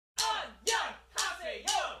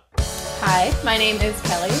Hi, my name is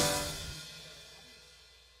Kelly.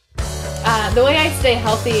 The way I stay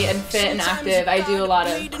healthy and fit and active, I do a lot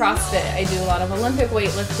of CrossFit, I do a lot of Olympic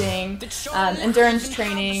weightlifting, endurance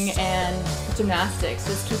training, and gymnastics,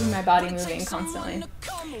 just keeping my body moving constantly.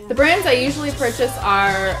 The brands I usually purchase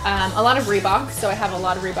are a lot of Reebok, so I have a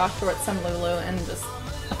lot of Reebok shorts, some Lulu, and just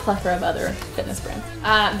a plethora of other fitness brands.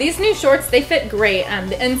 These new shorts, they fit great.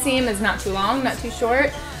 The inseam is not too long, not too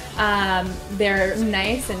short. They're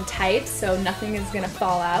nice and tight, so nothing is going to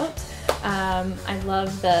fall out. I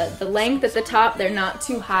love the length at the top. They're not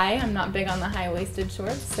too high. I'm not big on the high-waisted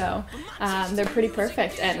shorts, so they're pretty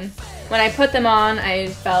perfect. And when I put them on, I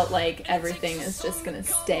felt like everything is just going to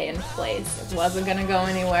stay in place. It wasn't going to go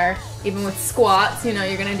anywhere. Even with squats, you know,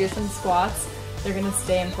 you're going to do some squats. They're going to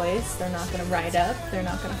stay in place. They're not going to ride up. They're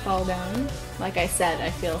not going to fall down. Like I said, I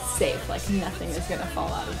feel safe. Like nothing is going to fall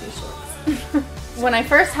out of these shorts. When I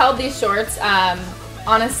first held these shorts,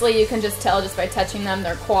 honestly, you can just tell just by touching them.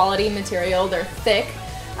 They're quality material. They're thick.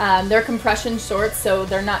 They're compression shorts, so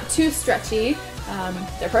they're not too stretchy.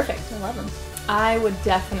 They're perfect. I love them. I would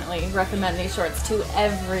definitely recommend these shorts to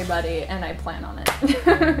everybody, and I plan on it.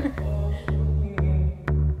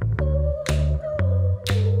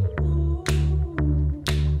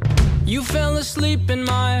 You fell asleep in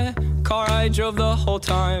my car, I drove the whole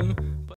time.